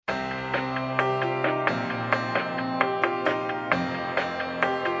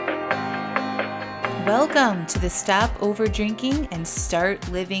Welcome to the Stop Over Drinking and Start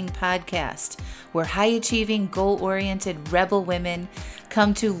Living podcast, where high-achieving, goal-oriented rebel women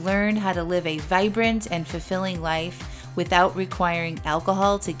come to learn how to live a vibrant and fulfilling life without requiring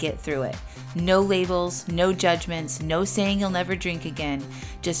alcohol to get through it. No labels, no judgments, no saying you'll never drink again.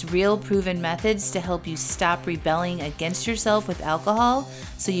 Just real proven methods to help you stop rebelling against yourself with alcohol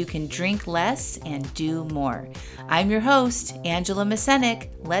so you can drink less and do more. I'm your host, Angela Masenik.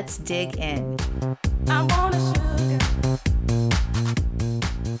 Let's dig in.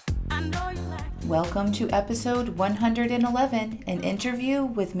 Welcome to episode 111, an interview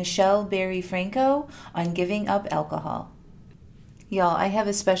with Michelle Berry Franco on giving up alcohol. Y'all, I have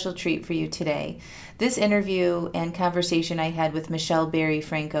a special treat for you today. This interview and conversation I had with Michelle Berry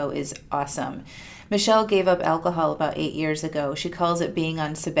Franco is awesome. Michelle gave up alcohol about 8 years ago. She calls it being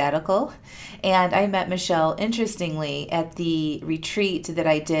on sabbatical. And I met Michelle, interestingly, at the retreat that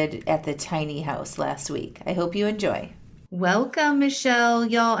I did at the Tiny House last week. I hope you enjoy. Welcome, Michelle.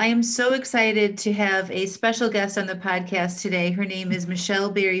 Y'all, I am so excited to have a special guest on the podcast today. Her name is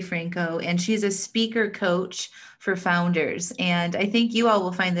Michelle Berry Franco, and she's a speaker coach for founders. And I think you all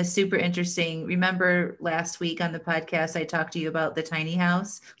will find this super interesting. Remember last week on the podcast, I talked to you about the Tiny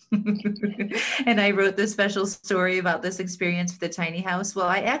House. And I wrote this special story about this experience with the Tiny House. Well,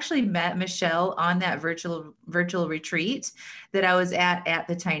 I actually met Michelle on that virtual retreat that I was at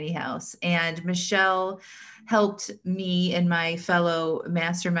the Tiny House. And Michelle helped me and my fellow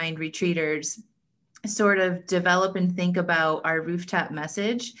mastermind retreaters sort of develop and think about our rooftop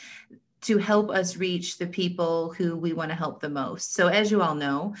message to help us reach the people who we want to help the most. So as you all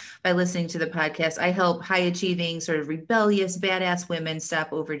know, by listening to the podcast, I help high achieving, sort of rebellious, badass women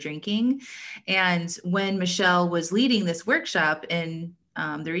stop over drinking. And when Michelle was leading this workshop in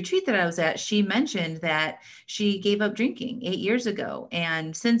the retreat that I was at, she mentioned that she gave up drinking 8 years ago.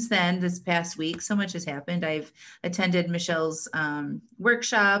 And since then, this past week, so much has happened. I've attended Michelle's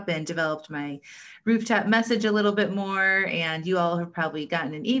workshop and developed my rooftop message a little bit more. And you all have probably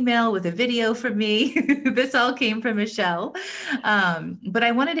gotten an email with a video from me. This all came from Michelle. But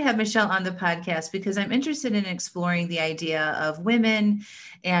I wanted to have Michelle on the podcast because I'm interested in exploring the idea of women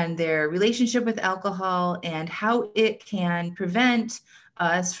and their relationship with alcohol and how it can prevent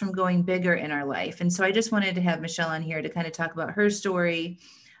us from going bigger in our life. And so I just wanted to have Michelle on here to kind of talk about her story,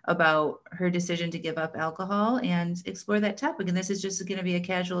 about her decision to give up alcohol and explore that topic. And this is just going to be a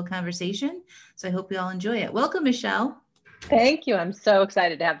casual conversation. So I hope you all enjoy it. Welcome, Michelle. Thank you. I'm so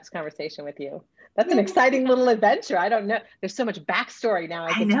excited to have this conversation with you. That's an exciting little adventure. I don't know. There's so much backstory now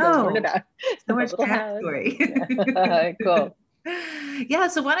I get to learn about. So much backstory. Yeah. Cool. Yeah.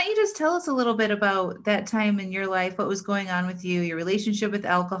 So why don't you just tell us a little bit about that time in your life, what was going on with you, your relationship with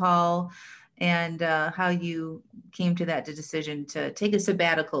alcohol, and how you came to that decision to take a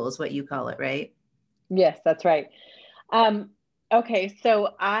sabbatical is what you call it, right? Yes, that's right. Okay.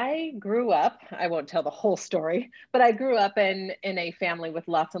 So I grew up, I won't tell the whole story, but I grew up in a family with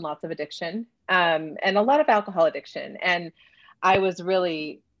lots and lots of addiction, and a lot of alcohol addiction. And I was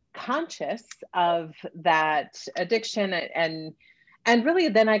really conscious of that addiction and really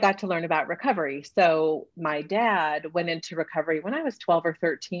then I got to learn about recovery. So my dad went into recovery when I was 12 or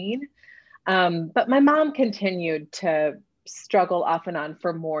 13. But my mom continued to struggle off and on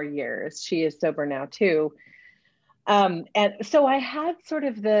for more years. She is sober now too. And so I had sort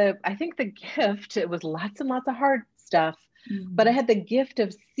of I think the gift, it was lots and lots of hard stuff, but I had the gift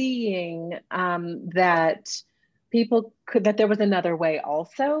of seeing that that there was another way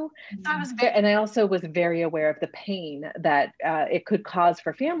also. So I was and I also was very aware of the pain that it could cause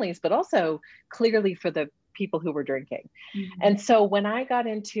for families, but also clearly for the people who were drinking. And so when I got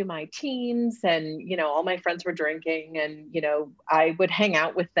into my teens and, all my friends were drinking and, I would hang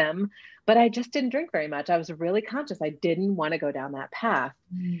out with them, but I just didn't drink very much. I was really conscious. I didn't want to go down that path.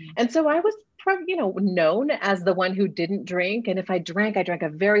 And so I was known as the one who didn't drink. And if I drank a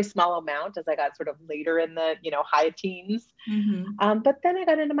very small amount as I got sort of later in the, high teens. But then I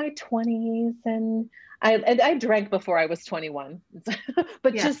got into my 20s and I drank before I was 21,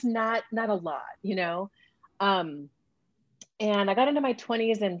 but just not a lot, and I got into my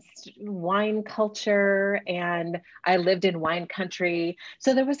 20s and wine culture, and I lived in wine country.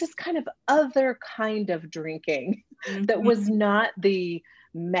 So there was this kind of other kind of drinking that was not the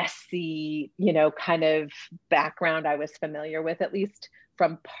messy, kind of background I was familiar with, at least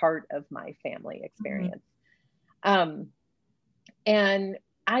from part of my family experience. And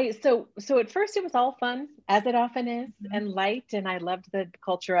so at first it was all fun, as it often is, and light, and I loved the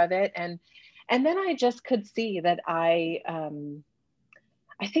culture of it. And then I just could see that I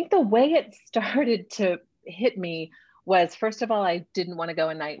think the way it started to hit me was, first of all, I didn't want to go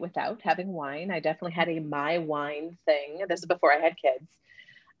a night without having wine. I definitely had a my wine thing. This is before I had kids.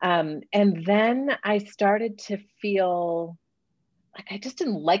 And then I started to feel like I just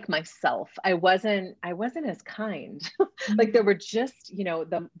didn't like myself. I wasn't as kind. Like there were just,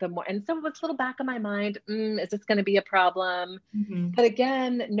 the more, and so what's a little back of my mind, is this going to be a problem? Mm-hmm. But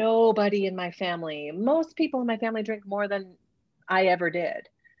again, nobody in my family, most people in my family drink more than I ever did.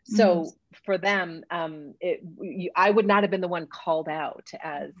 Mm-hmm. So for them, I would not have been the one called out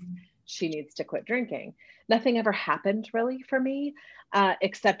as she needs to quit drinking. Nothing ever happened really for me,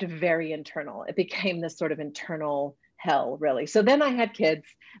 except very internal. It became this sort of internal hell, really. So then I had kids.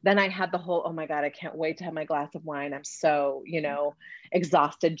 Then I had the whole, oh my God, I can't wait to have my glass of wine. I'm so,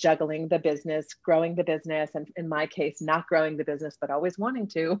 exhausted juggling the business, growing the business, and in my case, not growing the business, but always wanting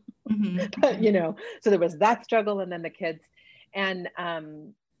to. But, so there was that struggle and then the kids. And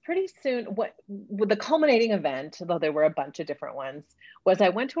pretty soon, what the culminating event, though there were a bunch of different ones, was I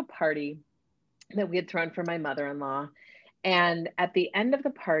went to a party that we had thrown for my mother-in-law. And at the end of the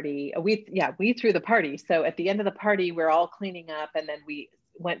party, we threw the party. So at the end of the party, we're all cleaning up, and then we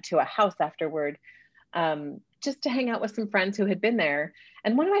went to a house afterward, just to hang out with some friends who had been there.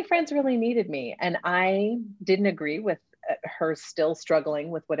 And one of my friends really needed me, and I didn't agree with her still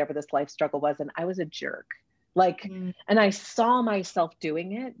struggling with whatever this life struggle was, and I was a jerk. And I saw myself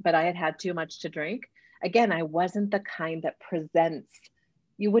doing it, but I had had too much to drink. Again, I wasn't the kind that presents.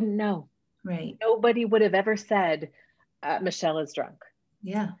 You wouldn't know. Right. Nobody would have ever said, Michelle is drunk.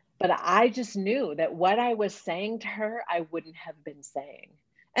 Yeah. But I just knew that what I was saying to her, I wouldn't have been saying.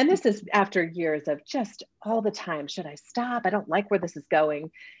 And this is after years of just all the time, should I stop? I don't like where this is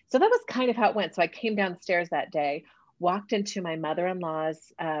going. So that was kind of how it went. So I came downstairs that day, walked into my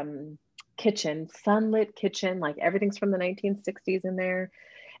mother-in-law's kitchen, sunlit kitchen, like everything's from the 1960s in there.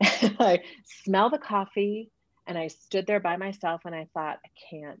 And I smell the coffee, and I stood there by myself, and I thought, I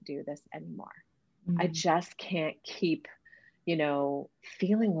can't do this anymore. I just can't keep,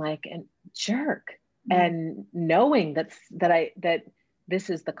 feeling like a jerk and knowing that this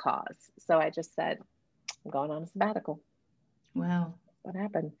is the cause. So I just said, I'm going on a sabbatical. Wow. What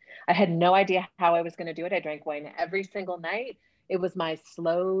happened? I had no idea how I was going to do it. I drank wine every single night. It was my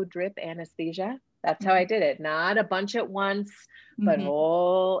slow drip anesthesia. That's how I did it. Not a bunch at once, but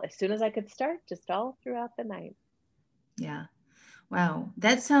as soon as I could start, just all throughout the night. Yeah. Wow.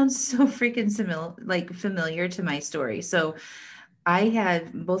 That sounds so freaking familiar to my story. So I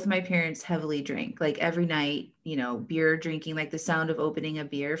had both of my parents heavily drink, like every night, beer drinking, like the sound of opening a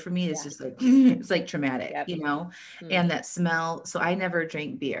beer for me is just like, it's like traumatic, and that smell. So I never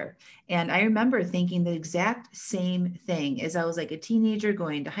drank beer. And I remember thinking the exact same thing as I was like a teenager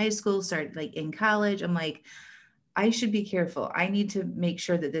going to high school, started like in college. I'm like, I should be careful. I need to make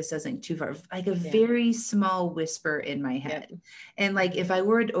sure that this doesn't too far, like a very small whisper in my head. Yep. And like, if I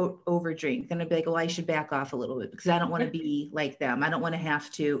were to overdrink, then I'd be like, oh, I should back off a little bit because I don't want to be like them. I don't want to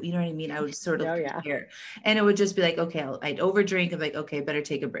have to, you know what I mean? I would sort of compare, and it would just be like, okay, I'd overdrink. I'm like, okay, better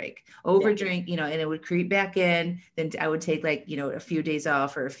take a break, overdrink, and it would creep back in. Then I would take like, a few days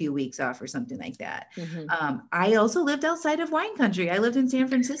off or a few weeks off or something like that. I also lived outside of wine country. I lived in San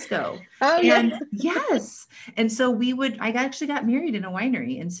Francisco. Yes. And so I actually got married in a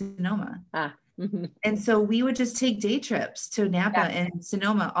winery in Sonoma. And so we would just take day trips to Napa and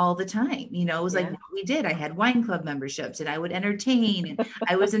Sonoma all the time. It was like what we did. I had wine club memberships and I would entertain.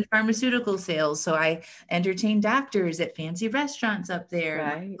 I was in pharmaceutical sales. So I entertained doctors at fancy restaurants up there,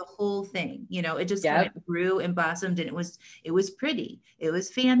 like the whole thing. It just kind of grew and blossomed, and it was pretty. It was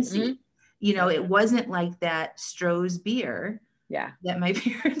fancy. It wasn't like that Stroh's beer that my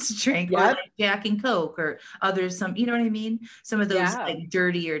parents drank, or like Jack and Coke or others, you know what I mean? Some of those like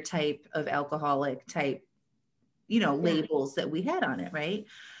dirtier type of alcoholic type, labels that we had on it. Right.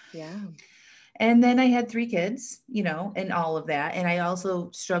 Yeah. And then I had 3 kids, and all of that. And I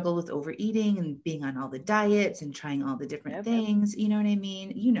also struggled with overeating and being on all the diets and trying all the different things. You know what I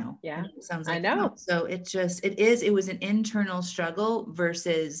mean? Yeah. It sounds like, I know. So it was an internal struggle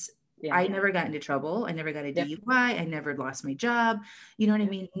versus I never got into trouble. I never got a DUI. I never lost my job. You know what I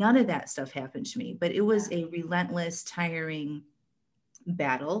mean? None of that stuff happened to me, but it was a relentless, tiring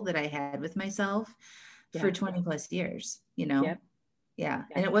battle that I had with myself for 20 plus years, Yeah.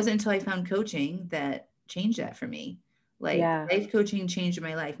 And it wasn't until I found coaching that changed that for me. Like life coaching changed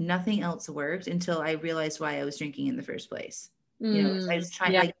my life. Nothing else worked until I realized why I was drinking in the first place. I was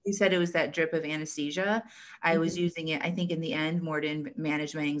trying, like you said, it was that drip of anesthesia. I was using it, I think in the end, more to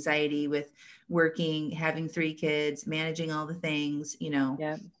manage my anxiety with working, having 3 kids, managing all the things,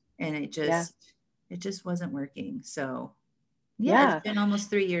 and it just wasn't working. So Yeah, it's Yeah. been almost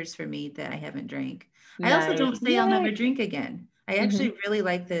 3 years for me that I haven't drank. I also Nice. don't say I'll never Yay. drink again. I Hmm. actually really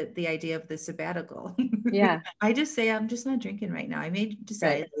like the idea of the sabbatical. Yeah. I just say I'm just not drinking right now. I may Right.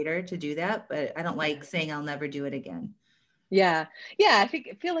 decide later to do that, but I don't Yeah. like saying I'll never do it again. Yeah. Yeah. I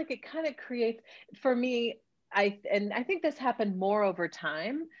feel like it kind of creates for me, and I think this happened more over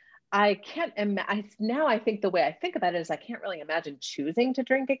time. I can't now I think the way I think about it is I can't really imagine choosing to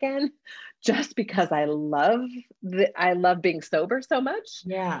drink again just because I love being sober so much.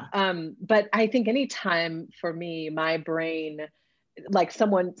 Yeah. But I think anytime for me, my brain, like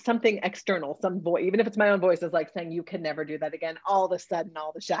something external, some voice, even if it's my own voice, is like saying you can never do that again, all of a sudden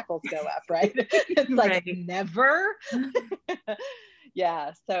all the shackles go up, right? It's like Right. never.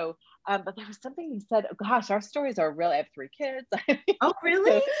 Yeah. So, but there was something you said. Oh, gosh, our stories are really. I have three kids. Oh, So,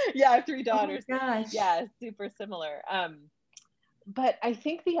 really? yeah, I have three Oh my daughters. gosh. Yeah, super similar. But I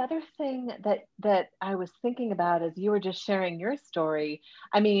think the other thing that I was thinking about as you were just sharing your story.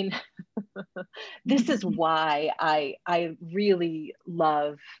 I mean, this is why I really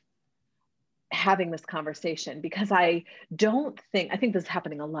love having this conversation because I think this is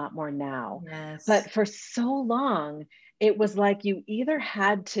happening a lot more now. Yes. But for so long, it was like you either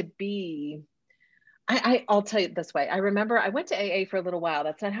had to be I'll tell you this way. I remember I went to AA for a little while.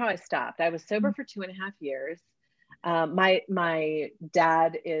 That's not how I stopped. I was sober for 2.5 years. My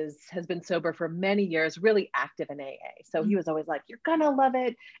dad has been sober for many years, really active in AA. So he was always like, "You're gonna love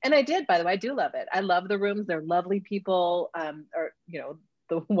it," and I did. By the way, I do love it. I love the rooms; they're lovely people, or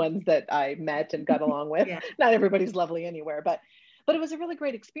the ones that I met and got along with. Yeah. Not everybody's lovely anywhere, but it was a really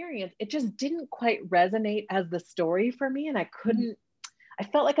great experience. It just didn't quite resonate as the story for me, and I couldn't. I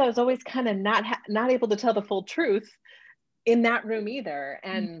felt like I was always kind of not able to tell the full truth in that room either.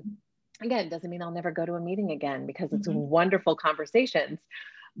 And again, doesn't mean I'll never go to a meeting again because it's Mhm. wonderful conversations.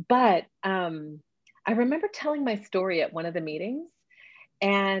 But I remember telling my story at one of the meetings,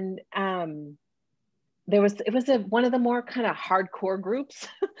 and it was one of the more kind of hardcore groups.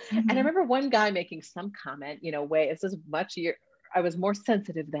 And I Mhm. remember one guy making some comment, way this is much year. I was more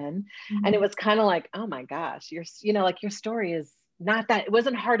sensitive then, and it Mhm. was kind of like, oh my gosh, like your story is not that it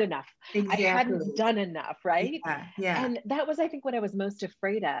wasn't hard enough. I hadn't Exactly. done enough, right? Yeah. Yeah. And that was, I think, what I was most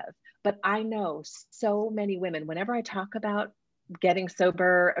afraid of. But I know so many women, whenever I talk about getting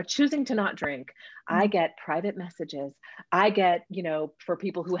sober or choosing to not drink, I Mhm. get private messages. I get, for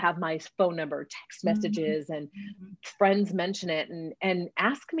people who have my phone number, text Mhm. messages, and Mhm. friends mention it and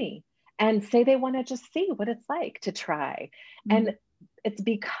ask me and say they want to just see what it's like to try. Mhm. And it's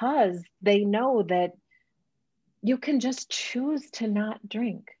because they know that you can just choose to not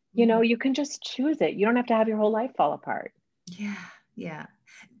drink. Mhm. You can just choose it. You don't have to have your whole life fall apart. Yeah, yeah.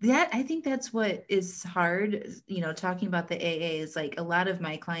 That I think that's what is hard, talking about the AA is like a lot of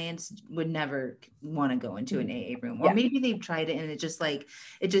my clients would never want to go into an Mhm. AA room, or Yeah. maybe they've tried it and it just Yep.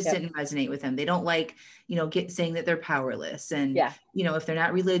 didn't resonate with them. They don't like, get saying that they're powerless, and Yeah. if they're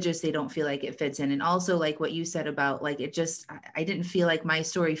not religious, they don't feel like it fits in. And also like what you said about like I didn't feel like my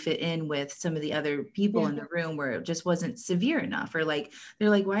story fit in with some of the other people Yeah. in the room where it just wasn't severe enough, or like they're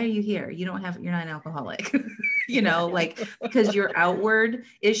like, why are you here? You're not an alcoholic. Like because your outward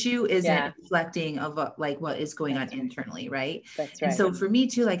issue isn't Yeah. reflecting of like what is going on That's right. internally, right? That's And right. so for me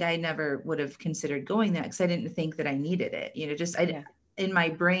too, like I never would have considered going that because I didn't think that I needed it. Just Yeah. in my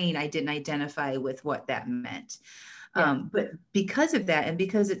brain I didn't identify with what that meant. Yeah. But because of that, and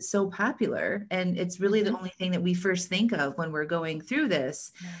because it's so popular, and it's really the Hmm. only thing that we first think of when we're going through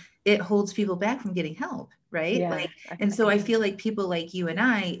this, Yeah. it holds people back from getting help, right? Yeah. Like, and I so can I see. feel like people like you and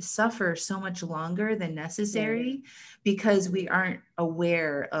I suffer so much longer than Yeah. necessary because we aren't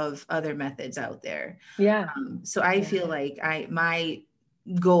aware of other methods out there. Yeah. So I Yeah. feel like my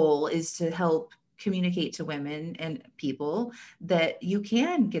goal is to help communicate to women and people that you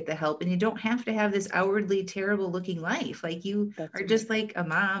can get the help and you don't have to have this outwardly terrible looking life. Like you That's are right. just like a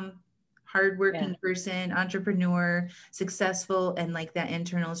mom, Yeah. hardworking person, entrepreneur, successful, and like that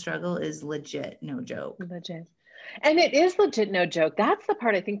internal struggle is legit, no joke. Legit. And it is legit, no joke. That's the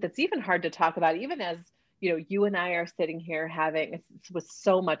part I think that's even hard to talk about, even as you and I are sitting here having with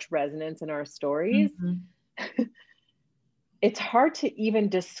so much resonance in our stories. Mhm. It's hard to even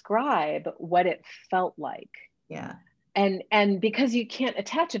describe what it felt like. Yeah. And because you can't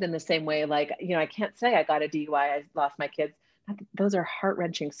attach it in the same way, like, I can't say I got a DUI, I lost my kids. Those are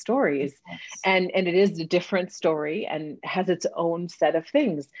heart-wrenching stories. Yes. And it is a different story and has its own set of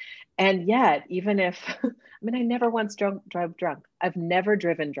things. And yet, even if, I mean, I never once drove drunk. I've never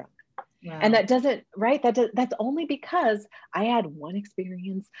driven drunk. And Wow. that doesn't, right? That's only because I had one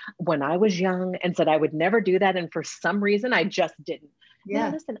experience when I was young and said I would never do that. And for some reason, I just didn't. Now,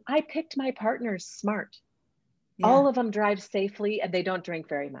 Yeah. listen, I picked my partners smart. All of them drive safely and they don't drink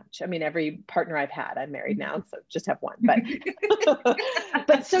very much. I mean, every partner I've had, I'm married now, so just have one, but,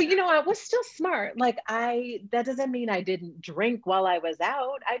 but so, I was still smart. Like that doesn't mean I didn't drink while I was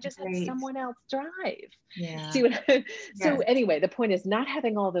out. I just had Right. someone else drive. Yeah. See what, so Yes. anyway, the point is not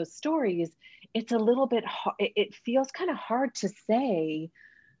having all those stories. It's a little bit, it feels kind of hard to say.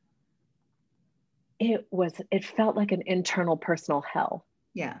 It felt like an internal personal hell.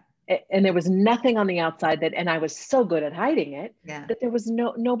 Yeah. And there was nothing on the outside and I was so good at hiding it Yeah. that there was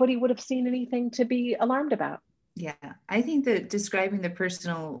nobody would have seen anything to be alarmed about. Yeah. I think that describing the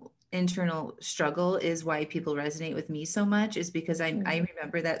personal internal struggle is why people resonate with me so much, is because I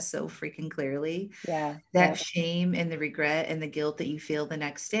remember that so freaking clearly. Yeah. That shame and the regret and the guilt that you feel the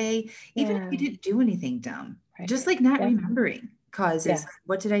next day, even if you didn't do anything dumb, just like not remembering causes.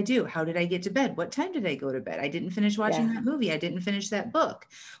 What did I do? How did I get to bed? What time did I go to bed? I didn't finish watching that movie. I didn't finish that book.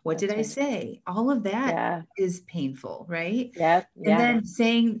 What did I say? All of that is painful, right? Yeah.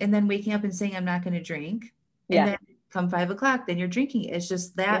 And then waking up and saying, I'm not going to drink. And then come 5 o'clock, then you're drinking. It's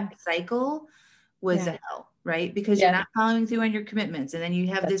just that cycle was a hell, right? Because you're not following through on your commitments. And then you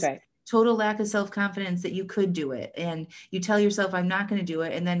have this total lack of self-confidence that you could do it. And you tell yourself, I'm not going to do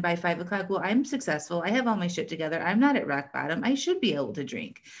it. And then by 5 o'clock, well, I'm successful. I have all my shit together. I'm not at rock bottom. I should be able to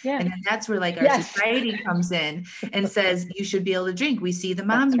drink. And then that's where like our society comes in and says, you should be able to drink. We see the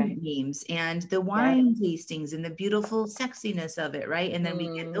mommy memes and the wine tastings and the beautiful sexiness of it. Right. And then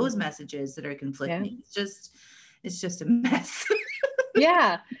we get those messages that are conflicting. It's just a mess.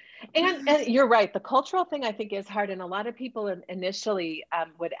 And you're right. The cultural thing I think is hard. And a lot of people initially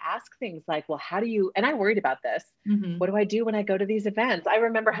would ask things like, well, how do you, and I worried about this. What do I do when I go to these events? I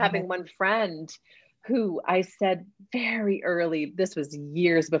remember having one friend who I said very early, this was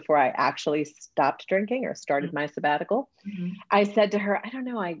years before I actually stopped drinking or started my sabbatical. I said to her, I don't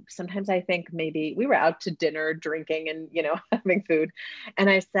know. Sometimes I think maybe we were out to dinner drinking and, having food. And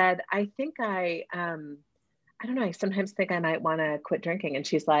I said, I think I don't know. I sometimes think I might want to quit drinking. And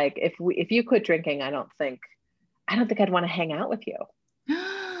she's like, if you quit drinking, I don't think I'd want to hang out with you.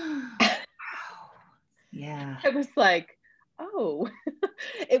 Yeah. I was like, oh,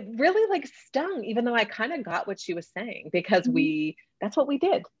 it really like stung, even though I kind of got what she was saying, because that's what we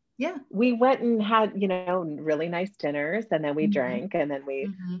did. Yeah. We went and had, really nice dinners, and then we drank, and then we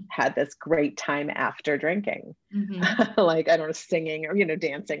had this great time after drinking, like, I don't know, singing or,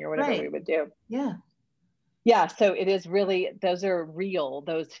 dancing or whatever we would do. Yeah. Yeah. So it is really, those are real,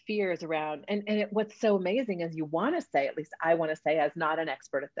 those fears around. And what's so amazing is you want to say, at least I want to say, as not an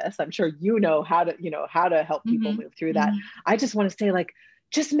expert at this, I'm sure how to help people move through that. I just want to say, like,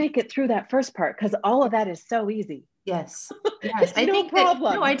 just make it through that first part, because all of that is so easy. Yes. Yes. I think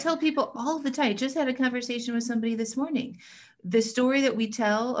problem. I tell people all the time. I just had a conversation with somebody this morning. The story that we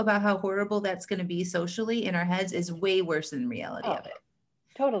tell about how horrible that's going to be socially in our heads is way worse than the reality of it.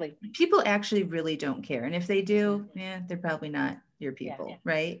 Totally. People actually really don't care. And if they do, they're probably not your people.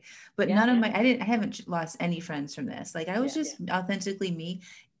 Right. But I haven't lost any friends from this. Like I was just authentically me.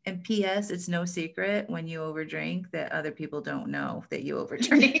 And P.S. it's no secret when you overdrink that other people don't know that you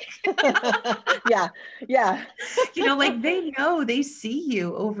overdrink. Yeah. Like they know, they see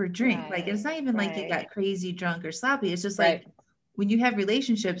you overdrink. Like it's not even like you got crazy drunk or sloppy. It's just like when you have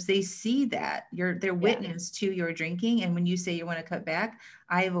relationships, they see that they're witness to your drinking. And when you say you want to cut back,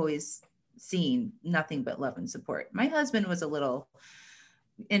 I've always seen nothing but love and support. My husband was a little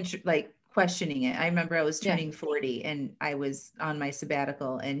questioning it. I remember I was turning 40 and I was on my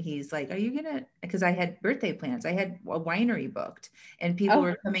sabbatical, and he's like, are you gonna, because I had birthday plans. I had a winery booked and people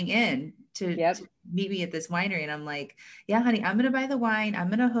were coming in to meet me at this winery. And I'm like, yeah, honey, I'm going to buy the wine. I'm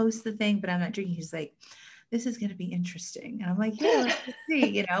going to host the thing, but I'm not drinking. He's like, this is going to be interesting. And I'm like, yeah, let's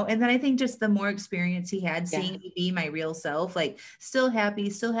see, and then I think just the more experience he had seeing me be my real self, like still happy,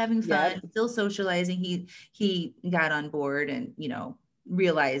 still having fun, still socializing. He got on board and,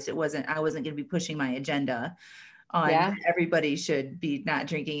 realized I wasn't going to be pushing my agenda on everybody should be not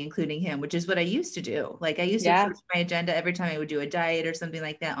drinking, including him, which is what I used to do. Like I used to push my agenda every time I would do a diet or something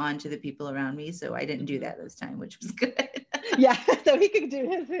like that onto the people around me. So I didn't do that this time, which was good. So he could do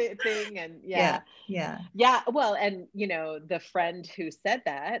his thing. And well, and the friend who said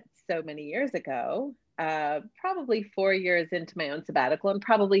that so many years ago, probably 4 years into my own sabbatical, and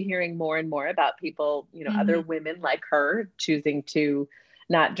probably hearing more and more about people, other women like her choosing to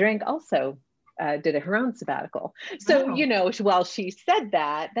not drink, also did her own sabbatical. So, while she said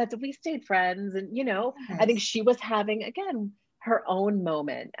that, we stayed friends. And, I think she was having, again, her own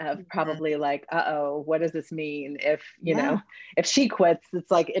moment of probably like, uh-oh, what does this mean? If, if she quits, it's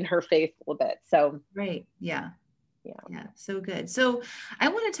like in her face a little bit. So. Right. Yeah. Yeah. Yeah, so good. So I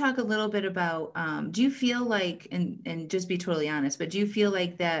want to talk a little bit about, do you feel like, and just be totally honest, but do you feel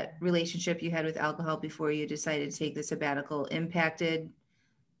like that relationship you had with alcohol before you decided to take the sabbatical impacted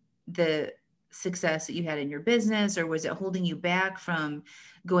the success that you had in your business, or was it holding you back from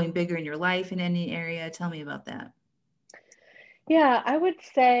going bigger in your life in any area? Tell me about that. Yeah, I would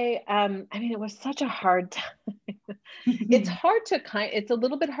say, I mean, it was such a hard time. It's hard to it's a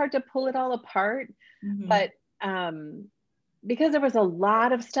little bit hard to pull it all apart, Mm-hmm. but because there was a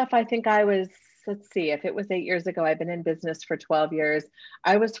lot of stuff, I think I was, let's see, if it was 8 years ago, I've been in business for 12 years.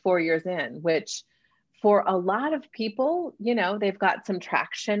 I was 4 years in, which for a lot of people, you know, they've got some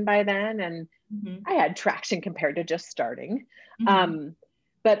traction by then. And Mm-hmm. I had traction compared to just starting. Mm-hmm. Um,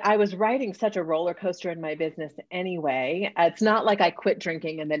 but I was riding such a roller coaster in my business anyway. It's not like I quit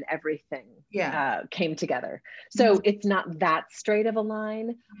drinking and then everything Yeah. came together. Mm-hmm. So it's not that straight of a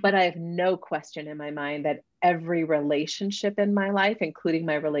line, but I have no question in my mind that every relationship in my life, including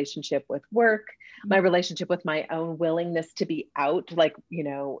my relationship with work, my relationship with my own willingness to be out, like, you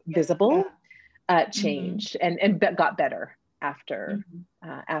know, Yeah. visible, Mm-hmm. changed and got better after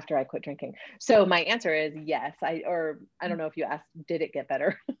Mm-hmm. after I quit drinking. So my answer is yes. I don't know if you asked, did it get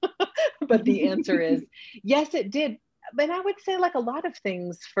better? But the answer is yes, it did. But I would say, like a lot of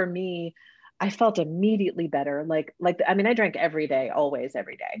things for me, I felt immediately better. I mean, I drank every day, always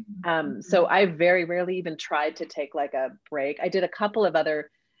every day. So I very rarely even tried to take like a break. I did a couple of other,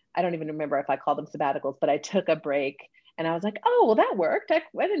 I don't even remember if I called them sabbaticals, but I took a break and I was like, oh, well, that worked. I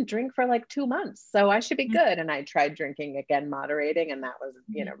didn't drink for like 2 months, so I should be good. And I tried drinking again, moderating, and that was,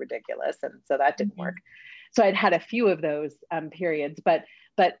 you know, ridiculous. And so that didn't work. So I'd had a few of those periods, but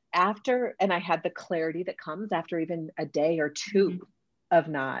after, and I had the clarity that comes after even a day or two of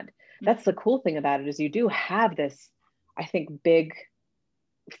NOD. That's the cool thing about it, is you do have this, I think, big,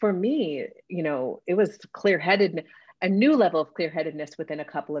 for me, you know, it was clear-headed, a new level of clear-headedness within a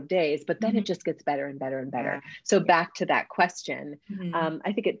couple of days, but then it just gets better and better and better. So back to that question,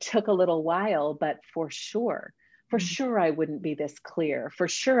 I think it took a little while, but for sure, I wouldn't be this clear. For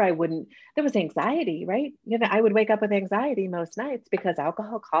sure, I wouldn't. There was anxiety, right? You know, I would wake up with anxiety most nights because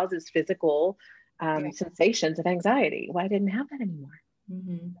alcohol causes physical sensations of anxiety. Well, I didn't have that anymore.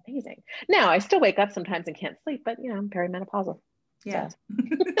 Amazing. Now I still wake up sometimes and can't sleep, but you know, I'm perimenopausal. Yeah.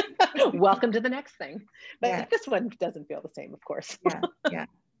 So welcome to the next thing. But Yeah. this one doesn't feel the same, of course. Yeah. Yeah.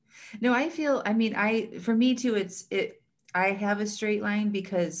 No, I feel, I mean, for me too, I have a straight line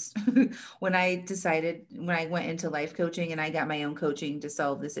because when I went into life coaching and I got my own coaching to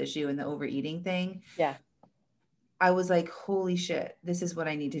solve this issue and the overeating thing, Yeah. I was like, holy shit, this is what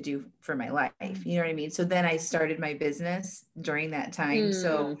I need to do for my life. You know what I mean? So then I started my business during that time.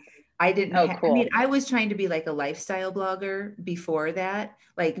 So I didn't Oh, have, I mean, cool. I was trying to be like a lifestyle blogger before that,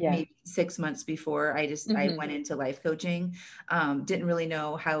 like Yeah. maybe 6 months before I went into life coaching. Didn't really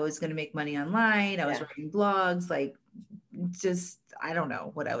know how I was going to make money online. I was Yeah. writing blogs, like just, I don't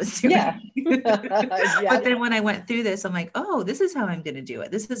know what I was doing. Yeah. But then when I went through this, I'm like, oh, this is how I'm going to do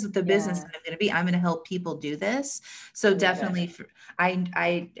it. This is the business Yeah. that I'm going to be. I'm going to help people do this. So I love it. definitely,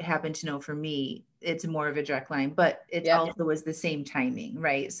 I happen to know for me, it's more of a direct line, but it Yeah. also was the same timing,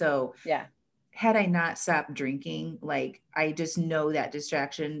 right? So Yeah. had I not stopped drinking, like I just know that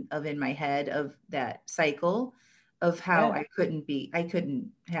distraction of in my head of that cycle of how Yeah. I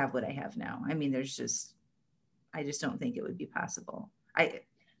couldn't have what I have now. I mean, I just don't think it would be possible.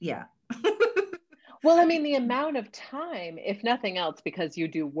 Yeah. Well, I mean, the amount of time, if nothing else, because you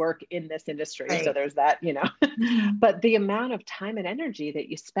do work in this industry, so Right. there's that, you know, Mhm. but the amount of time and energy that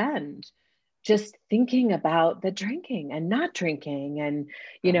you spend just thinking about the drinking and not drinking and,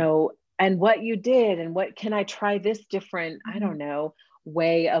 you know, and what you did and what can I try this different, I don't know,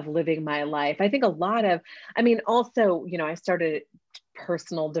 way of living my life. I think I mean, also, you know, I started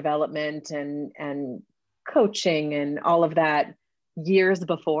personal development and coaching and all of that years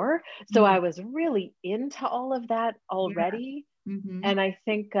before. So I was really into all of that Yeah. already. Mhm. And I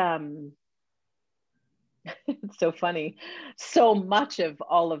think it's so funny. So much of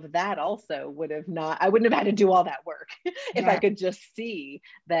all of that also I wouldn't have had to do all that work if I Yeah. could just see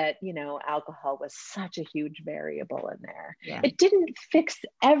that, you know, alcohol was such a huge variable in there. Yeah. It didn't fix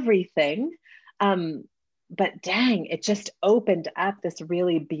everything. But dang, it just opened up this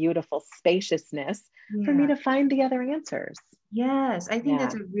really beautiful spaciousness for me Yeah. to find the other answers. Yes. I think Yeah.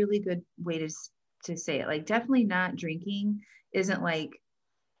 that's a really good way to say it. Like definitely not drinking isn't like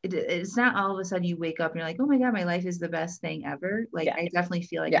it's not all of a sudden you wake up and you're like, oh my God, my life is the best thing ever. Like Yeah. I definitely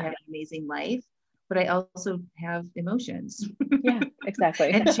feel like I Yeah. had an amazing life, but I also have emotions. Yeah, exactly.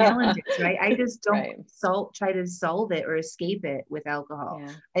 And challenges, right? I just don't Right. try to solve it or escape it with alcohol.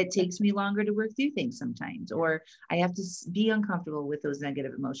 Yeah. It takes me longer to work through things sometimes, or I have to be uncomfortable with those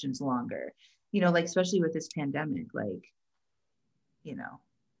negative emotions longer, like, especially with this pandemic, like,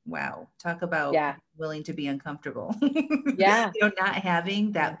 wow, talk about Yeah. willing to be uncomfortable. Yeah. Not having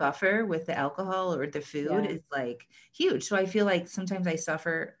Yeah. that buffer with the alcohol or the food Yeah. is like huge. So I feel like sometimes I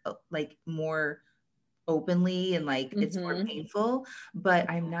suffer like more openly and like it's more Mm-hmm. painful, but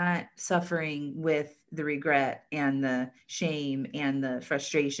I'm not suffering with the regret and the shame and the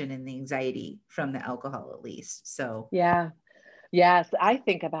frustration and the anxiety from the alcohol, at least. So Yeah. Yes. I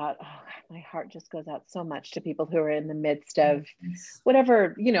think about, oh, God, my heart just goes out so much to people who are in the midst of yes.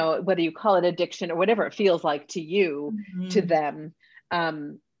 whatever, whether you call it addiction or whatever it feels like to you, to Mhm.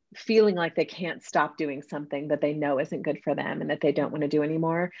 them, feeling like they can't stop doing something that they know isn't good for them and that they don't want to do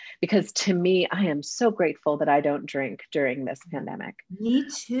anymore. Because to me, I am so grateful that I don't drink during this pandemic. Me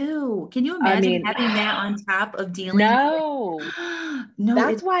too. Can you I imagine mean, having that on top of dealing with no, no,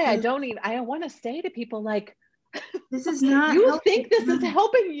 that's why I want to say to people like, this is not you helping. think this is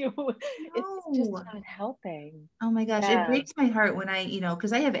helping you. It's just No. not helping. Oh my gosh, it Yeah. breaks my heart when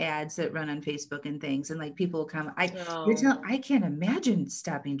because I have ads that run on Facebook and things, and like people will come. Oh, I can't imagine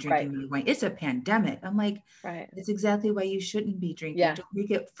stopping right. drinking my wine. It's a pandemic. I'm like, Right. it's exactly why you shouldn't be drinking. Yeah, Don't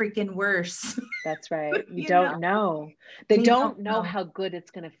make it freaking worse. that's right. You you know, don't know. They they don't don't know know. how good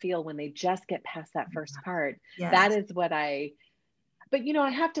it's going to feel when they just get past that first part. That Yes. is what but I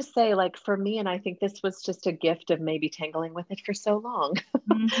have to say, like for me, and I think this was just a gift of maybe tangling with it for so long,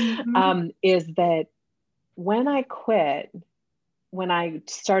 Hmm. is that when I quit, when I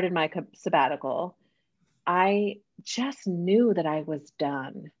started my sabbatical, I just knew that I was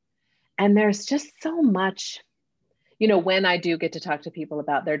done. And there's just so much, when I do get to talk to people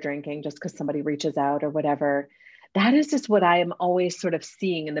about their drinking, just because somebody reaches out or whatever, that is just what I am always sort of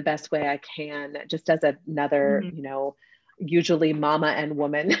seeing in the best way I can, just as another, Hmm. usually mama and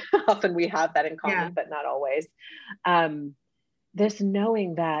woman. Often we have that in Yeah. common, but not always. Um, this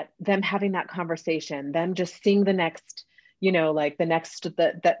knowing that them having that conversation, them just seeing the next, like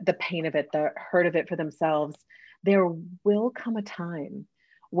the pain of it, the hurt of it for themselves, there will come a time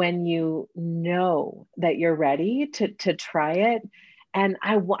when you know that you're ready to try it. And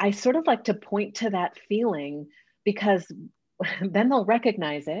I sort of like to point to that feeling, because then they'll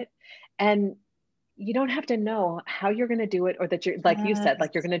recognize it, and you don't have to know how you're going to do it, or that you're, like you said,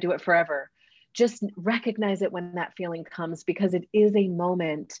 like you're Yes. going to do it forever. Just recognize it when that feeling comes, because it is a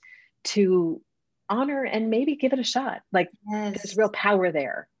moment to honor and maybe give it a shot. Like there's Yes. real power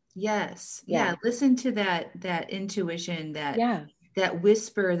there. Yes. Yeah. Yeah. Listen to that intuition, Yeah. that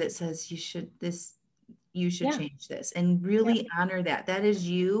whisper that says you should Yeah. change this, and Yep. really honor that. That is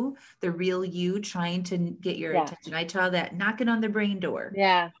you, the real you, trying to get your Yeah. attention. I call that knocking on the brain door.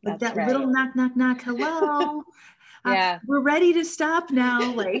 Yeah. Like That's that little right. knock, knock, knock. Hello. Yeah. We're ready to stop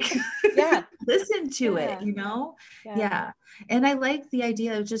now. Like, Yeah. listen to it, Yeah. Yeah. Yeah. And I like the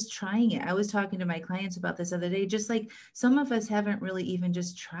idea of just trying it. I was talking to my clients about this other day, just like some of us haven't really even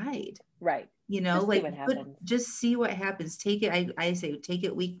just tried, Right. Just see like what happens. just see what happens. Take it. I say, take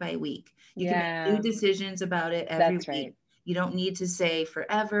it week by week. You can make new Yeah. decisions about it every That's week. right. You don't need to say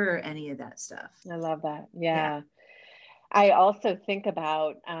forever or any of that stuff. I love that. Yeah. Yeah. I also think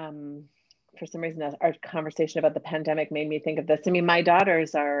about, for some reason, our conversation about the pandemic made me think of this. I mean, I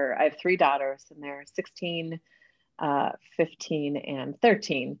have three daughters, and they're 16, 15, and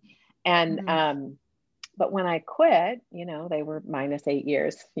 13. And, Mhm. but when I quit, they were -8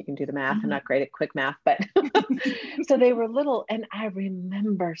 years. You can do the math. I'm Mhm. not great at quick math, but so they were little. And I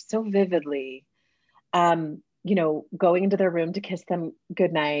remember so vividly, going into their room to kiss them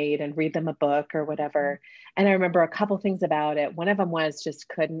goodnight and read them a book or whatever. And I remember a couple things about it. One of them was just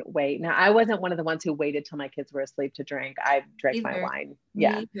couldn't wait. Now, I wasn't one of the ones who waited till my kids were asleep to drink. I drank my Either. wine.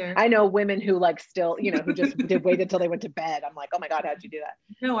 Yeah. Me either. I know women who like still, who just did wait until they went to bed. I'm like, oh my God, how'd you do that?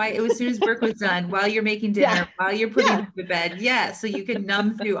 No, it was as soon as work was done, while you're making Yeah. dinner, while you're putting Yeah. them to bed. Yeah. So you could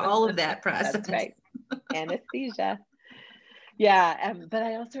numb through all of that That's process. right. Anesthesia. Yeah. But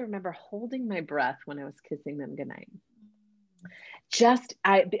I also remember holding my breath when I was kissing them goodnight.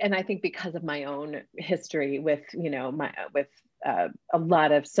 And I think because of my own history with a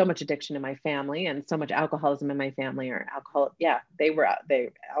lot of so much addiction in my family and so much alcoholism in my family, or alcohol, yeah, they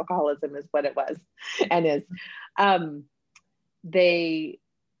alcoholism is what it was and is. um they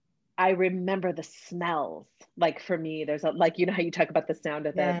I remember the smells. Like for me, there's like, how you talk about the sound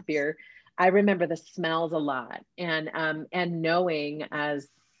of the Yes. beer. I remember the smells a lot, and knowing as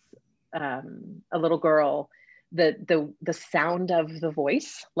a little girl the sound of the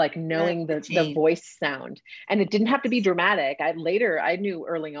voice, like Yeah, knowing the the change. voice sound. And it didn't have to be dramatic. I knew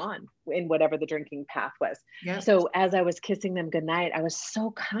early on in whatever the drinking path was. Yep. So as I was kissing them goodnight, I was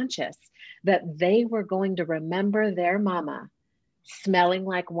so conscious that they were going to remember their mama smelling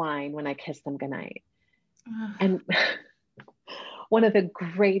like wine when I kissed them goodnight. And one of the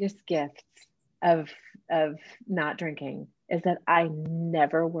greatest gifts of not drinking is that I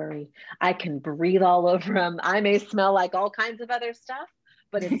never worry. I can breathe all over them. I may smell like all kinds of other stuff,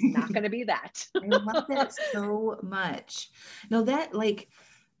 but it's not going to be that. I love that so much. No, that like,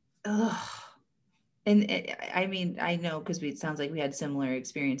 ugh. And I mean, I know because it sounds like we had similar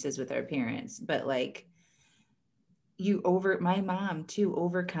experiences with our parents, but like my mom too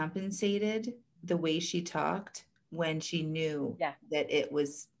overcompensated the way she talked when she knew Yeah. that it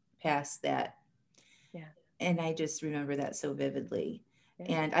was past that. Yeah. And I just remember that so vividly.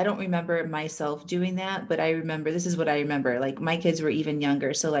 Yeah. And I don't remember myself doing that, but I remember, this is what I remember. Like my kids were even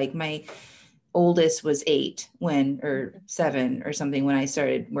younger. So like my oldest was 8 or 7 or something when I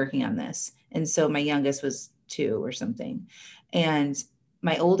started working on this. And so my youngest was 2 or something. And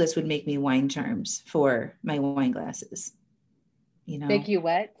my oldest would make me wine charms for my wine glasses, Make you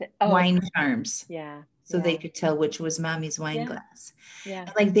what? Oh, wine charms. yeah. So they could tell which was mommy's wine Yeah. glass. Yeah.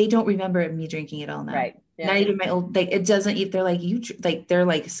 And like they don't remember me drinking it all now. Right. Yeah. Not even my old, like it doesn't, if they're like, they're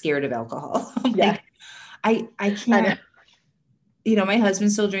like scared of alcohol. I'm Yeah. like, I can't, my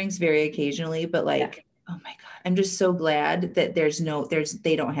husband still drinks very occasionally, but like, oh my God, I'm just so glad that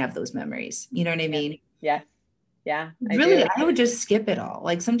they don't have those memories. You know what I mean? Yeah. Yeah. Really, I would just skip it all.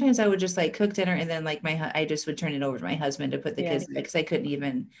 Like sometimes I would just like cook dinner and then like I just would turn it over to my husband to put the kids in because I couldn't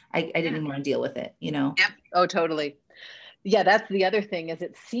even, I didn't even want to deal with it, Yep. Oh, totally. Yeah. That's the other thing is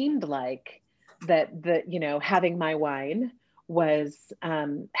it seemed like that having my wine was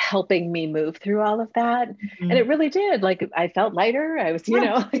helping me move through all of that. Mm-hmm. And it really did. Like I felt lighter. I was,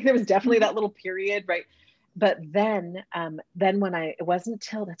 like there was definitely that little period, right? But then when it wasn't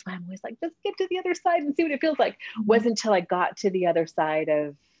until, that's why I'm always like, just get to the other side and see what it feels like. Wasn't until I got to the other side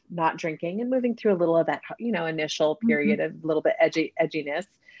of not drinking and moving through a little of that, initial period of a little bit edginess,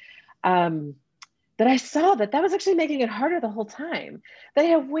 that I saw that was actually making it harder the whole time. That I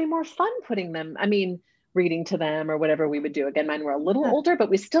have way more fun putting them. I mean, reading to them or whatever we would do. Again, mine were a little older, but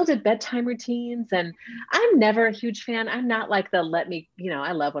we still did bedtime routines. And I'm never a huge fan. I'm not like I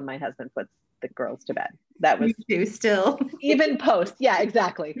love when my husband puts the girls to bed. That was still even post. Yeah,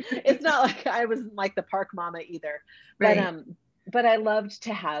 exactly. It's not like I was like the park mama either, right. But I loved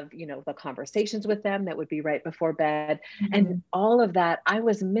to have, the conversations with them that would be right before bed and all of that I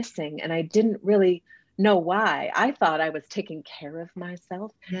was missing. And I didn't really know why. I thought I was taking care of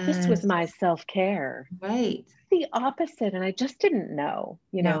myself. Yes. This was my self-care. Right. The opposite. And I just didn't know,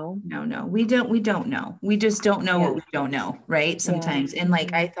 No. We don't know. We just don't know what we don't know. Right. Sometimes. And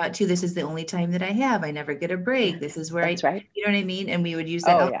like, I thought too, this is the only time that I have. I never get a break. This is where That's right. You know what I mean? And we would use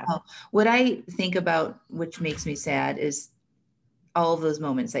that alcohol. What I think about, which makes me sad, is all of those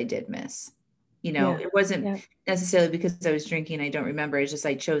moments I did miss. It wasn't necessarily because I was drinking. I don't remember. It's just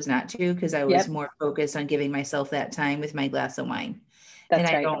I chose not to because I was more focused on giving myself that time with my glass of wine. That's and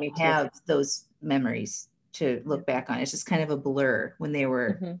I right. don't have those memories to look back on. It's just kind of a blur when they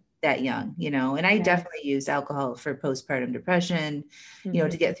were that young, and I definitely used alcohol for postpartum depression,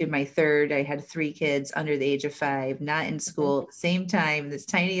 to get through my third. I had 3 kids under the age of 5, not in school at the same time, this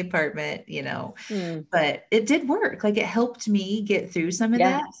tiny apartment, but it did work. Like it helped me get through some of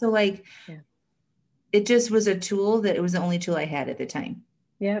that. So like, it just was a tool that it was the only tool I had at the time.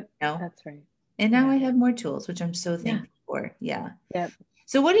 Yep. That's right. And now I have more tools, which I'm so thankful for. Yeah. Yep.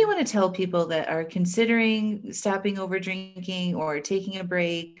 So what do you want to tell people that are considering stopping over drinking or taking a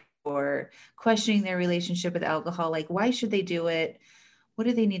break or questioning their relationship with alcohol? Like, why should they do it? What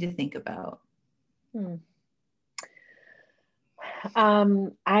do they need to think about?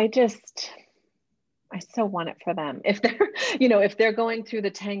 I so want it for them. If they're going through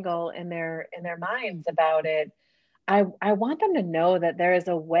the tangle in their minds about it, I want them to know that there is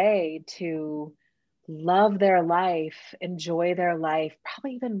a way to love their life, enjoy their life,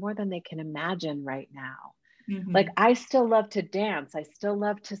 probably even more than they can imagine right now. Like I still love to dance. I still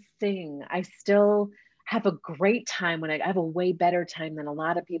love to sing. I still have a great time when I have a way better time than a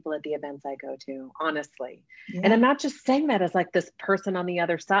lot of people at the events I go to, honestly. Yeah. And I'm not just saying that as like this person on the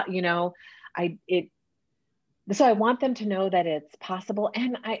other side, so I want them to know that it's possible.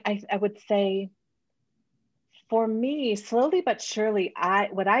 And I would say, for me, slowly but surely,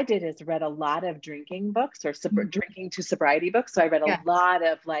 what I did is read a lot of drinking books or drinking to sobriety books. So I read a lot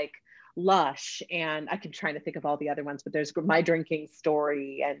of like Lush, and I can try to think of all the other ones, but there's My Drinking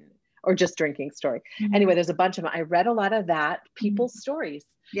Story and or just drinking story. Mm-hmm. Anyway, there's a bunch of them. I read a lot of that, people's Mm-hmm. stories.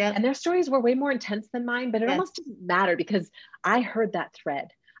 Yeah. And their stories were way more intense than mine, but it almost didn't matter because I heard that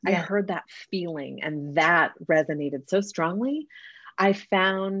thread. I heard that feeling, and that resonated so strongly. I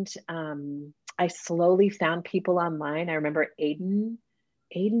found, I slowly found people online. I remember Aiden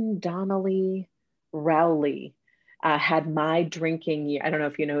Donnelly Rowley had My Drinking Year. I don't know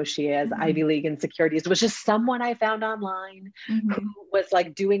if you know who she is, Mm-hmm. Ivy League Insecurities. It was just someone I found online mm-hmm. who was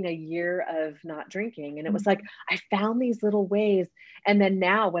like doing a year of not drinking. And it was Mm-hmm. like, I found these little ways. And then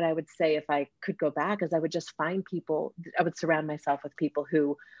now what I would say if I could go back is I would just find people, I would surround myself with people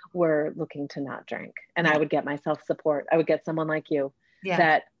who were looking to not drink. And I would get myself support. I would get someone like you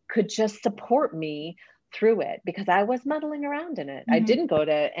that could just support me through it, because I was muddling around in it. Mm-hmm. I didn't go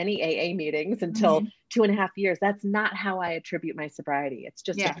to any AA meetings until 2.5 years. That's not how I attribute my sobriety. It's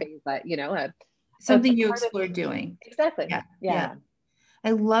just a phase that, something you explored doing. Exactly. Yeah.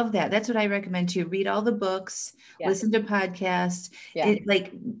 I love that. That's what I recommend too. Read all the books, listen to podcasts, it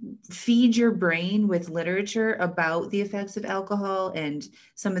like feed your brain with literature about the effects of alcohol and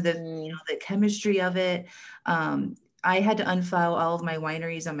some of the, the chemistry of it. I had to unfollow all of my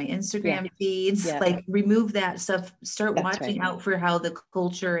wineries on my Instagram feeds, like remove that stuff, start watching out for how the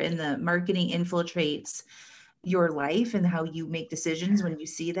culture and the marketing infiltrates your life and how you make decisions when you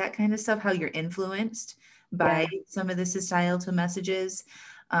see that kind of stuff, how you're influenced by some of the societal messages.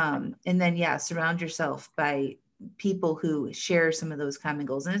 And then, surround yourself by people who share some of those common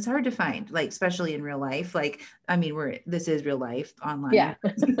goals. And it's hard to find, like, especially in real life. Like, I mean, this is real life online. Yeah.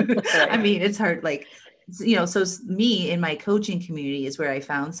 I mean, it's hard, like, so me in my coaching community is where I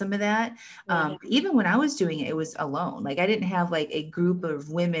found some of that. Even when I was doing it, it was alone. Like I didn't have like a group of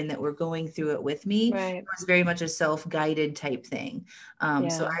women that were going through it with me. It was very much a self-guided type thing.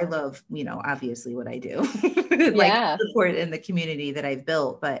 So I love, obviously what I do, like support in the community that I've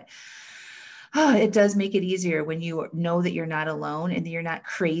built, but it does make it easier when you know that you're not alone and you're not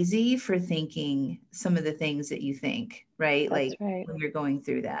crazy for thinking some of the things that you think, right? When you're going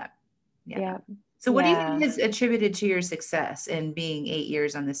through that. So what do you think is attributed to your success in being 8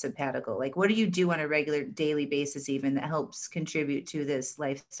 years on the sabbatical? Like, what do you do on a regular daily basis even that helps contribute to this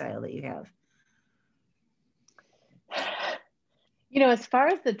lifestyle that you have? As far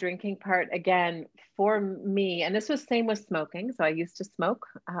as the drinking part, again, for me, and this was same with smoking. So I used to smoke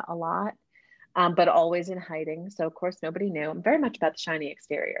a lot, but always in hiding. So of course, nobody knew. I'm very much about the shiny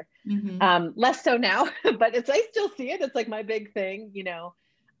exterior. Less so now, but I still see it. It's like my big thing,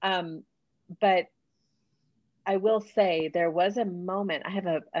 but I will say there was a moment. I have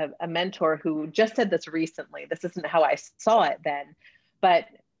a mentor who just said this recently. This isn't how I saw it then, but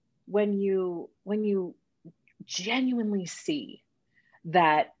when you genuinely see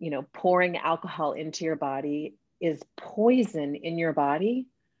that, pouring alcohol into your body is poison in your body,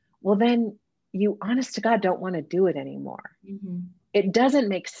 well, then you honest to God don't want to do it anymore. It doesn't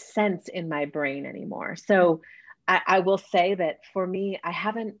make sense in my brain anymore. So I will say that for me, I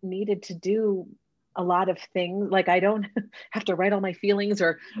haven't needed to do a lot of things. Like I don't have to write all my feelings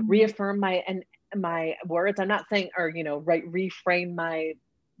or reaffirm my words. I'm not saying, or, reframe my,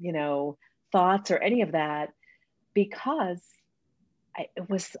 thoughts or any of that, because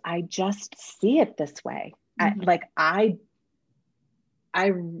I just see it this way. I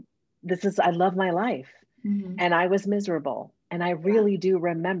love my life and I was miserable. And I really do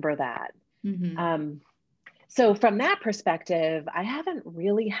remember that. So from that perspective, I haven't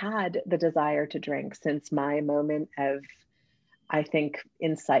really had the desire to drink since my moment of, I think,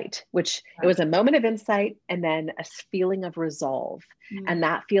 insight, which it was a moment of insight and then a feeling of resolve. And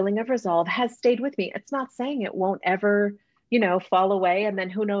that feeling of resolve has stayed with me. It's not saying it won't ever, fall away. And then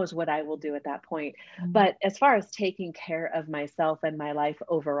who knows what I will do at that point. But as far as taking care of myself and my life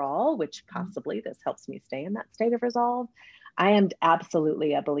overall, which possibly this helps me stay in that state of resolve, I am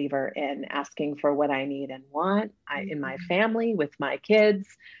absolutely a believer in asking for what I need and want. In my family, with my kids,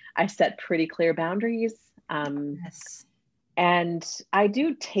 I set pretty clear boundaries. And I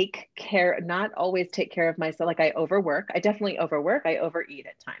do not always take care of myself. Like I overwork. I definitely overwork. I overeat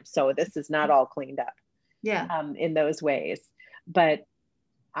at times. So this is not all cleaned up in those ways. But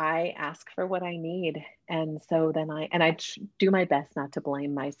I ask for what I need. And so then I do my best not to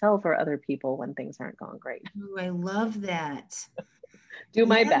blame myself or other people when things aren't going great. Oh, I love that. Do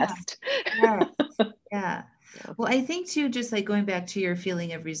my best. Yeah. Well, I think too, just like going back to your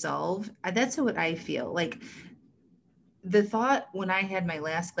feeling of resolve, that's what I feel like. The thought when I had my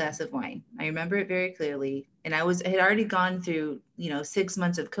last glass of wine, I remember it very clearly. And had already gone through, 6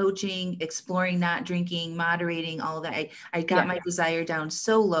 months of coaching, exploring, not drinking, moderating, all of that. I got my desire down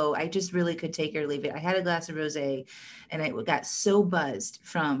so low. I just really could take it or leave it. I had a glass of rosé and I got so buzzed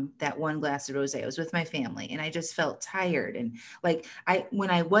from that one glass of rosé. I was with my family and I just felt tired. And like, when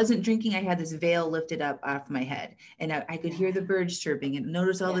I wasn't drinking, I had this veil lifted up off my head and I could hear the birds chirping and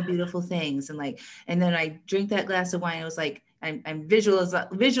notice all the beautiful things. And then I drank that glass of wine. I was like, I'm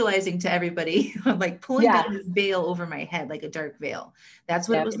visualizing to everybody, like pulling down this veil over my head, like a dark veil. That's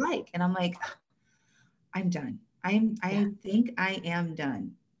what it was like. And I'm like, I'm done. I think I am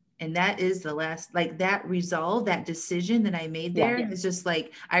done. And that is the last, like that resolve, that decision that I made there is just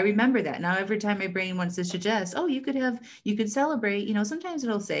like, I remember that now. Every time my brain wants to suggest, oh, you could celebrate, sometimes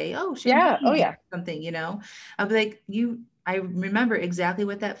it'll say, oh, champagne, something, I'll be like, I remember exactly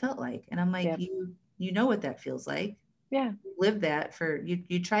what that felt like. And I'm like, you know what that feels like. Live that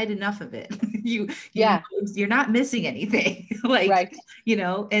you tried enough of it. You're not missing anything.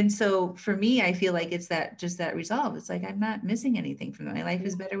 And so for me, I feel like it's that resolve. It's like, I'm not missing anything from it. My life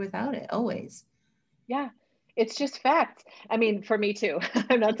is better without it, always. It's just facts. I mean, for me too.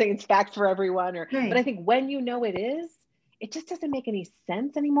 I'm not saying it's facts for everyone but I think when it is, it just doesn't make any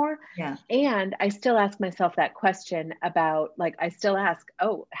sense anymore. And I still ask myself that question about, like, I still ask,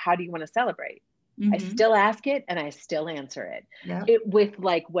 oh, how do you want to celebrate? I still ask it and I still answer it. It with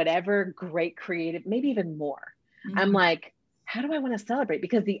like whatever great creative, maybe even more. I'm like, how do I want to celebrate?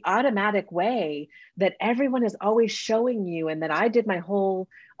 Because the automatic way that everyone is always showing you and that I did all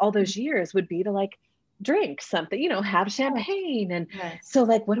those years would be to like drink something, have champagne. And so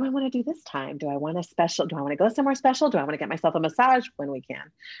like, what do I want to do this time? Do I want to go somewhere special? Do I want to get myself a massage when we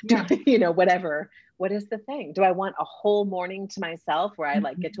can? Whatever. What is the thing? Do I want a whole morning to myself where I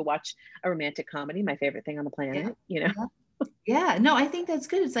like get to watch a romantic comedy, my favorite thing on the planet, Yeah, no, I think that's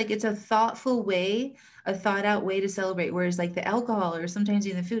good. It's like, it's a thoughtful way, a thought out way to celebrate. Whereas like the alcohol or sometimes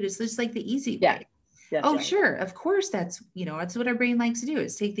even the food, it's just like the easy way. Sure. Of course, that's what our brain likes to do,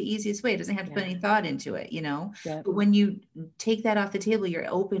 is take the easiest way. It doesn't have to put any thought into it, but when you take that off the table, you're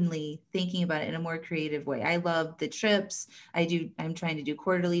openly thinking about it in a more creative way. I love the trips. I'm trying to do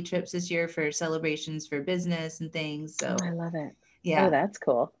quarterly trips this year for celebrations for business and things. So I love it. Yeah. Oh, that's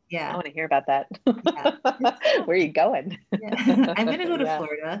cool. Yeah. I want to hear about that. Where are you going? I'm going to go to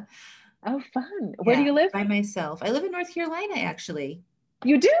Florida. Oh, fun. Where do you live? By myself. I live in North Carolina, actually.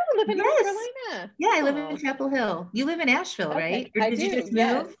 You do live in North Carolina? Yeah, I live in Chapel Hill. You live in Asheville, right? Or did you just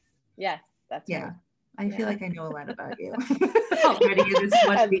move? Yes, that's right. I feel like I know a lot about you already in this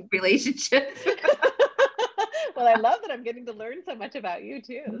 1 week relationship. Well, I love that I'm getting to learn so much about you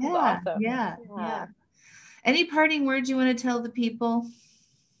too. This is awesome. Yeah. Any parting words you want to tell the people?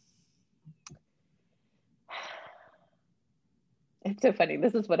 It's so funny.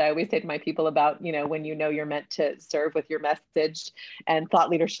 This is what I always say to my people about, when you're meant to serve with your message and thought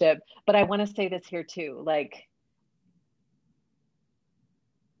leadership. But I want to say this here too. Like,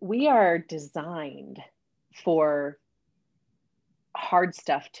 we are designed for hard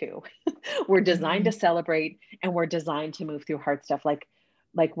stuff too. We're designed to celebrate and we're designed to move through hard stuff. Like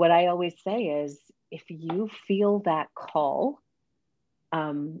what I always say is, if you feel that call,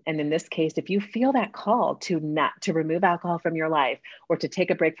 and in this case, if you feel that call to remove alcohol from your life or to take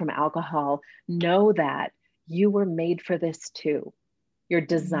a break from alcohol, know that you were made for this too. You're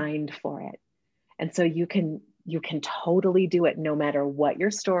designed for it. And so you can totally do it, no matter what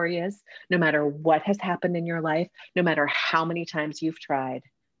your story is, no matter what has happened in your life, no matter how many times you've tried.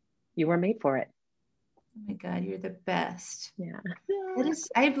 You were made for it. Oh my God, you're the best. Yeah.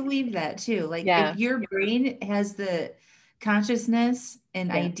 I believe that too. Like, if your brain has the consciousness and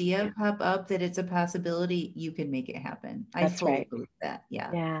idea pop up that it's a possibility, you can make it happen. I fully believe that.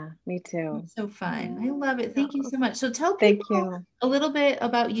 Yeah, me too. It's so fun. I love it. Thank you so much. So tell people a little bit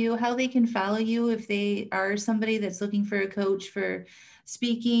about you, how they can follow you if they are somebody that's looking for a coach for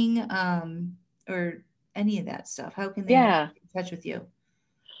speaking, or any of that stuff. How can they get in touch with you?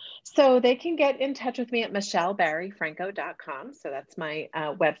 So they can get in touch with me at michellebarryfranco.com. So that's my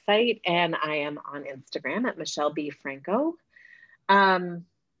website. And I am on Instagram at Michelle B. Franco. And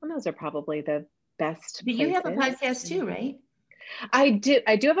those are probably the best places. You have a podcast too, right? I do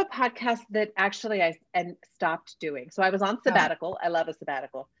have a podcast that actually I stopped doing. So I was on sabbatical. I love a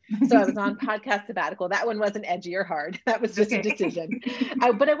sabbatical. So I was on podcast sabbatical. That one wasn't edgy or hard. That was just a decision.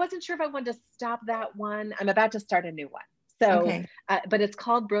 But I wasn't sure if I wanted to stop that one. I'm about to start a new one. So, but it's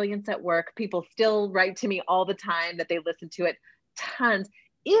called Brilliance at Work. People still write to me all the time that they listen to it tons.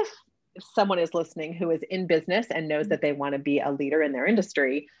 If someone is listening who is in business and knows that they want to be a leader in their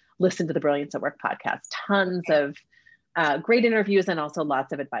industry, listen to the Brilliance at Work podcast. Tons of great interviews and also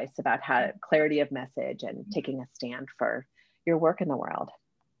lots of advice about clarity of message and taking a stand for your work in the world.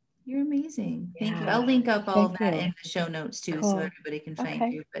 You're amazing. Thank you. I'll link up all of that in the show notes too, so everybody can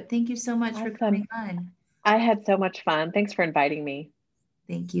find you. But thank you so much for coming on. I had so much fun. Thanks for inviting me.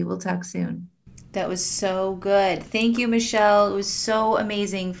 Thank you. We'll talk soon. That was so good. Thank you, Michelle. It was so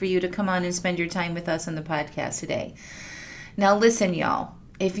amazing for you to come on and spend your time with us on the podcast today. Now listen, y'all.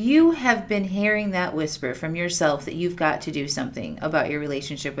 If you have been hearing that whisper from yourself that you've got to do something about your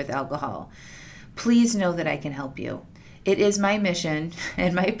relationship with alcohol, please know that I can help you. It is my mission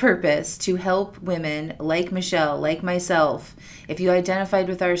and my purpose to help women like Michelle, like myself. If you identified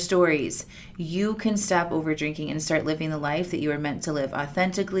with our stories, you can stop over drinking and start living the life that you are meant to live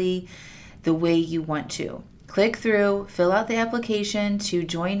authentically, the way you want to. Click through, fill out the application to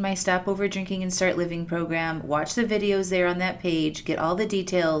join my Stop Over Drinking and Start Living program. Watch the videos there on that page, get all the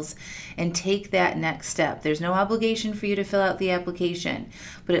details, and take that next step. There's no obligation for you to fill out the application,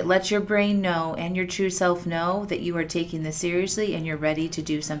 but it lets your brain know and your true self know that you are taking this seriously and you're ready to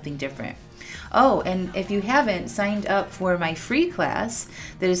do something different. Oh, and if you haven't signed up for my free class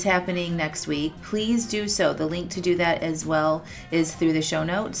that is happening next week, please do so. The link to do that as well is through the show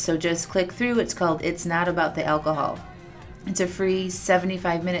notes. So just click through. It's called It's Not About the Alcohol. It's a free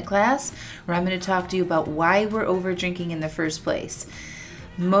 75-minute class where I'm going to talk to you about why we're over drinking in the first place.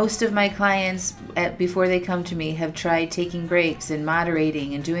 Most of my clients, before they come to me, have tried taking breaks and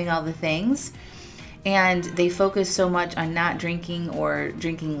moderating and doing all the things, and they focus so much on not drinking or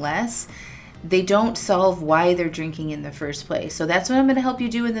drinking less. They don't solve why they're drinking in the first place. So that's what I'm going to help you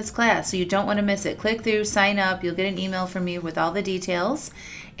do in this class. So you don't want to miss it. Click through, sign up. You'll get an email from me with all the details,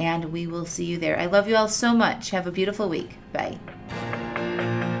 and we will see you there. I love you all so much. Have a beautiful week. Bye.